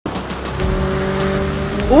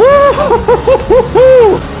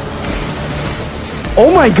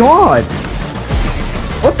Oh my god!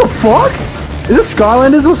 What the fuck? Is this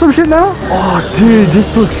Skylanders or some shit now? Oh dude,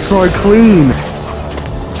 this looks so clean.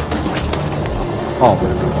 Oh.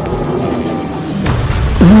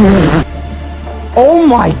 Oh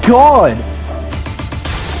my god!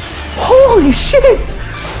 Holy shit!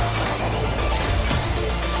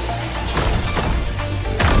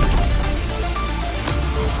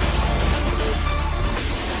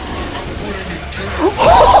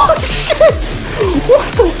 Holy shit! What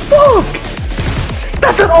the fuck?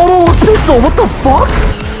 That's an auto pistol! What the fuck?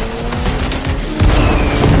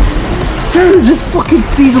 Dude, this fucking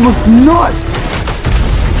season looks nuts!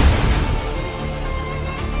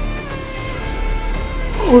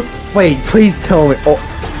 Wait, please tell me. Oh,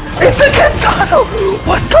 it's a katana!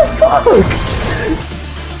 What the fuck?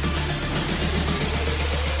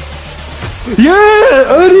 Yeah!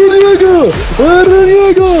 Aruniaga!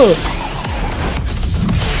 Aruniaga!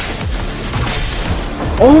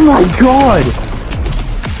 Oh my god!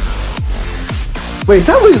 Wait, is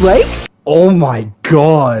that Loot Lake? Oh my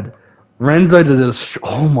god! Renzo to this.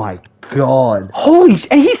 Oh my god! Holy sh!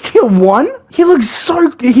 And he's tier 1? He looks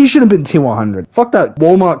so. He should have been tier 100. Fuck that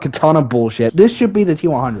Walmart katana bullshit. This should be the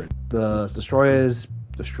tier 100. The Destroyer's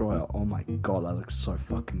Destroyer. Oh my god, that looks so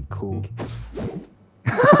fucking cool.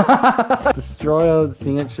 Destroyer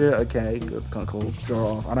signature. Okay, that's kind of cool.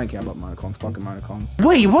 Draw off. I don't care about Monocons. Fucking Monocons.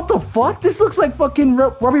 Wait, what the fuck? This looks like fucking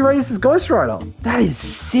Robbie Reyes' Ghost Rider. That is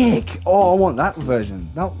sick. Oh, I want that version.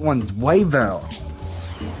 That one's way better.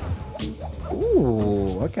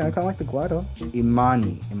 Ooh, okay, I kinda like the glider.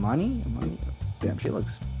 Imani. Damn, she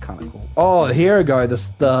looks kinda cool. Oh, here we go,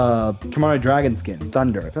 the Kimono Dragon skin.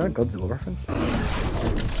 Thunder. Is that a Godzilla reference?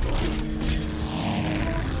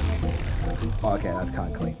 Oh, okay, that's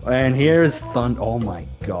kinda clean. And here's Thunder. Oh my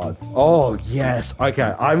god. Oh, yes.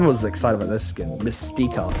 Okay, I was excited about this skin.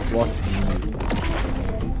 Mystica. What?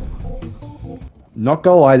 Not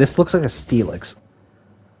gonna lie, this looks like a Steelix.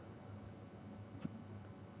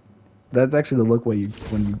 That's actually the look where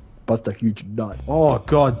when you bust a huge nut. Oh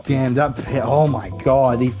god damn, that oh my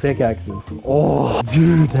god, these pickaxes. Oh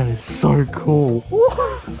dude, that is so cool.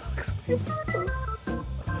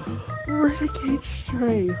 Renegade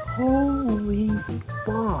Stray, holy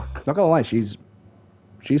fuck. Not gonna lie, she's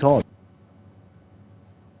hot.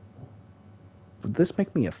 Would this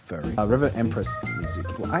make me a furry? River Empress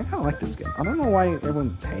Mizuki. Well, I kinda like this skin. I don't know why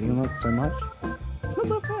everyone's hating on it so much. It's not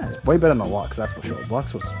that bad. It's way better than Lux, that's for sure.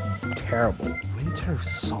 Lux was terrible. Winter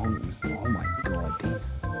Songs. Oh my god,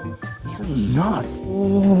 these are nuts.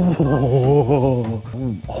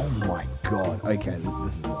 Oh my god. Okay,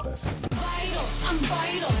 this is the best. I'm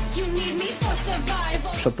vital. You need me for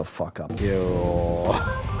survival. Shut the fuck up. Ew.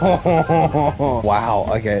 Wow.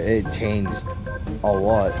 Okay, it changed a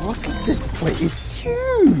lot. Look at this place. It's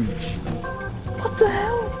huge. What the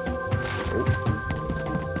hell?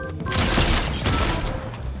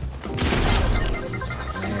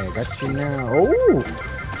 Got you now. Oh!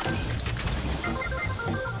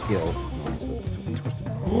 Kill.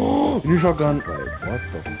 New shotgun. Wait, what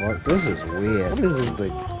the fuck? This is weird. What is this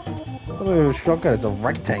thing? What is a shotgun? It's a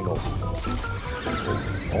rectangle.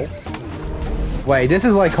 Oh. Wait, this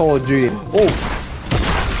is like Call of Duty. Oh!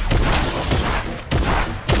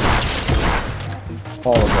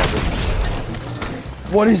 Oh god.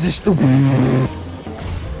 What is this?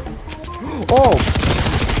 Oh!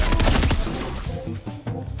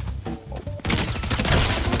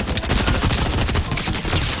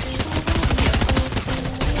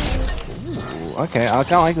 Okay, I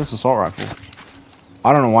kinda like this assault rifle.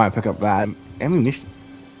 I don't know why I pick up that. Ammunition.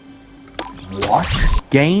 What?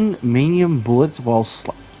 Gain medium bullets while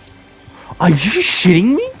Are you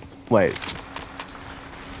shitting me? Wait.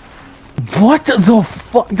 What the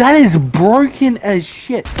fuck? That is broken as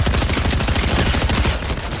shit.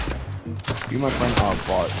 You, my friend, are a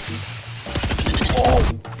bot. Oh!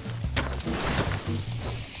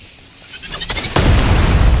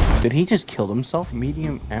 Did he just kill himself?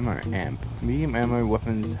 Medium ammo amp. Medium ammo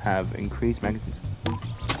weapons have increased magazines.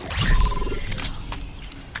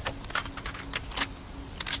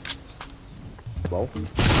 Well.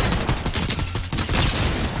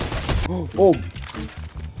 Oh!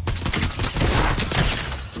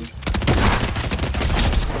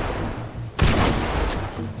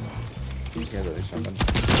 Yeah, there is something.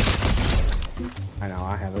 I know,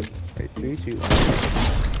 I have it. Okay, 3, 2,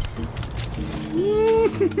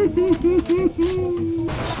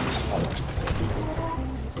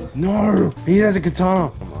 1. No! He has a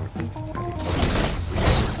katana! Come on.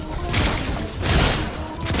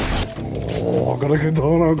 Oh, I got a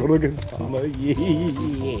katana,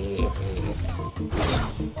 yeah!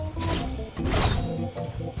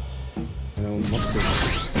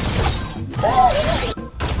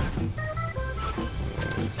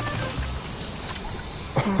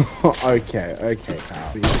 Okay, okay,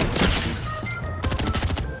 pal.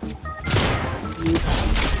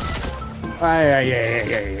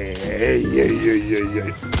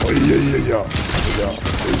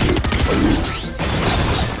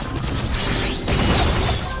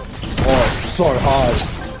 Oh, it's so hard.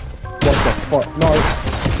 What the fuck? No.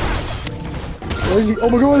 Where is he? Oh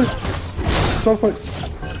my god! So quick.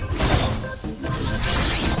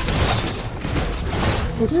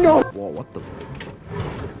 No! Whoa, what the?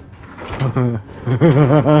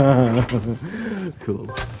 Cool.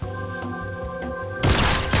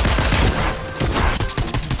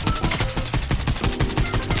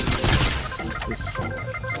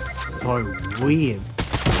 So weird.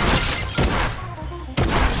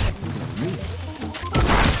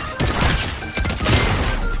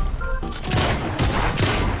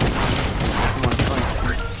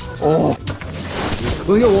 Oh!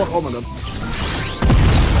 Look at what? Oh my god.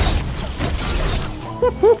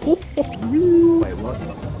 Wait, what?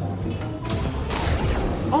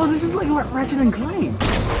 Oh, this is like what Ratchet and Clank.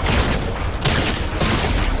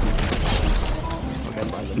 Okay,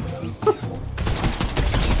 bye then.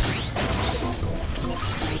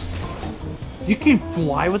 You can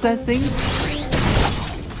fly with that thing?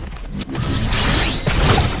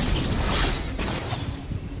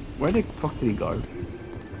 Where the fuck did he go?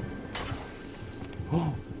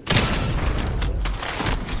 Oh.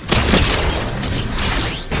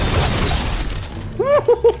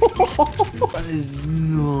 That is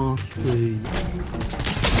nasty.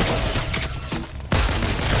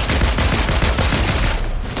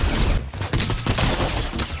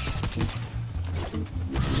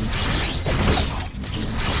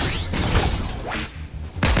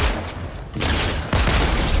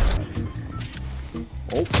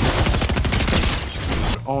 Oh.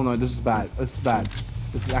 Oh no, this is bad. This is bad.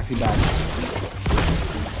 This is actually bad.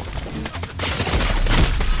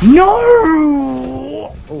 No!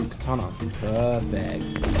 Oh, katana. Perfect.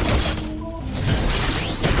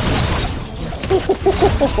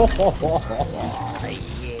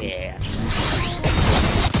 Yeah.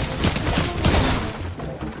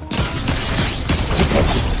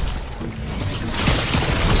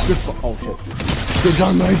 Good for oh shit. Good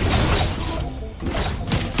done, mate.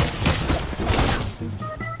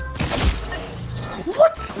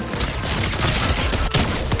 What?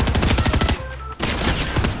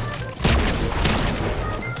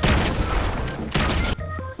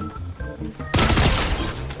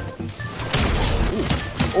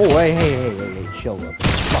 Oh, hey, chill up.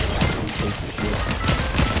 Fuck that piece of shit.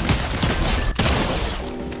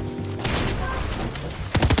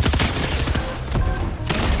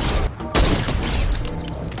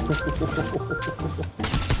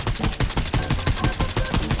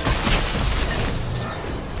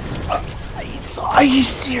 Are you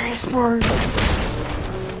serious, bro?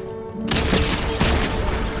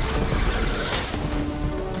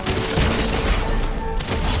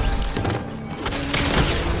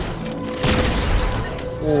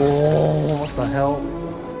 Oh, what the hell?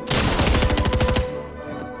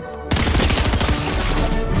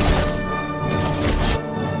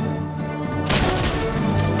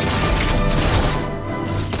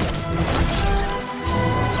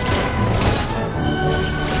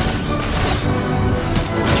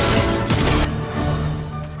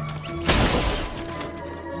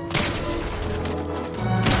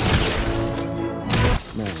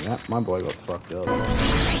 Man, my boy got fucked up.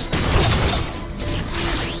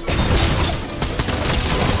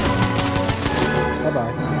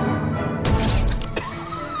 Bye-bye.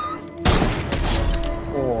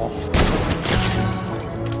 Oh.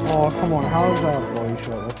 Oh, come on. How is that one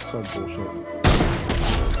shot? That's so bullshit.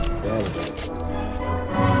 There we go.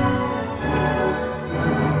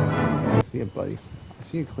 I see it, buddy. I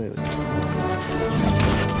see it clearly.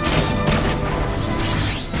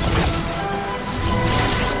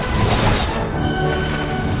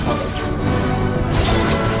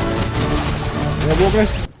 Yeah, well,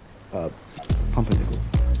 guys.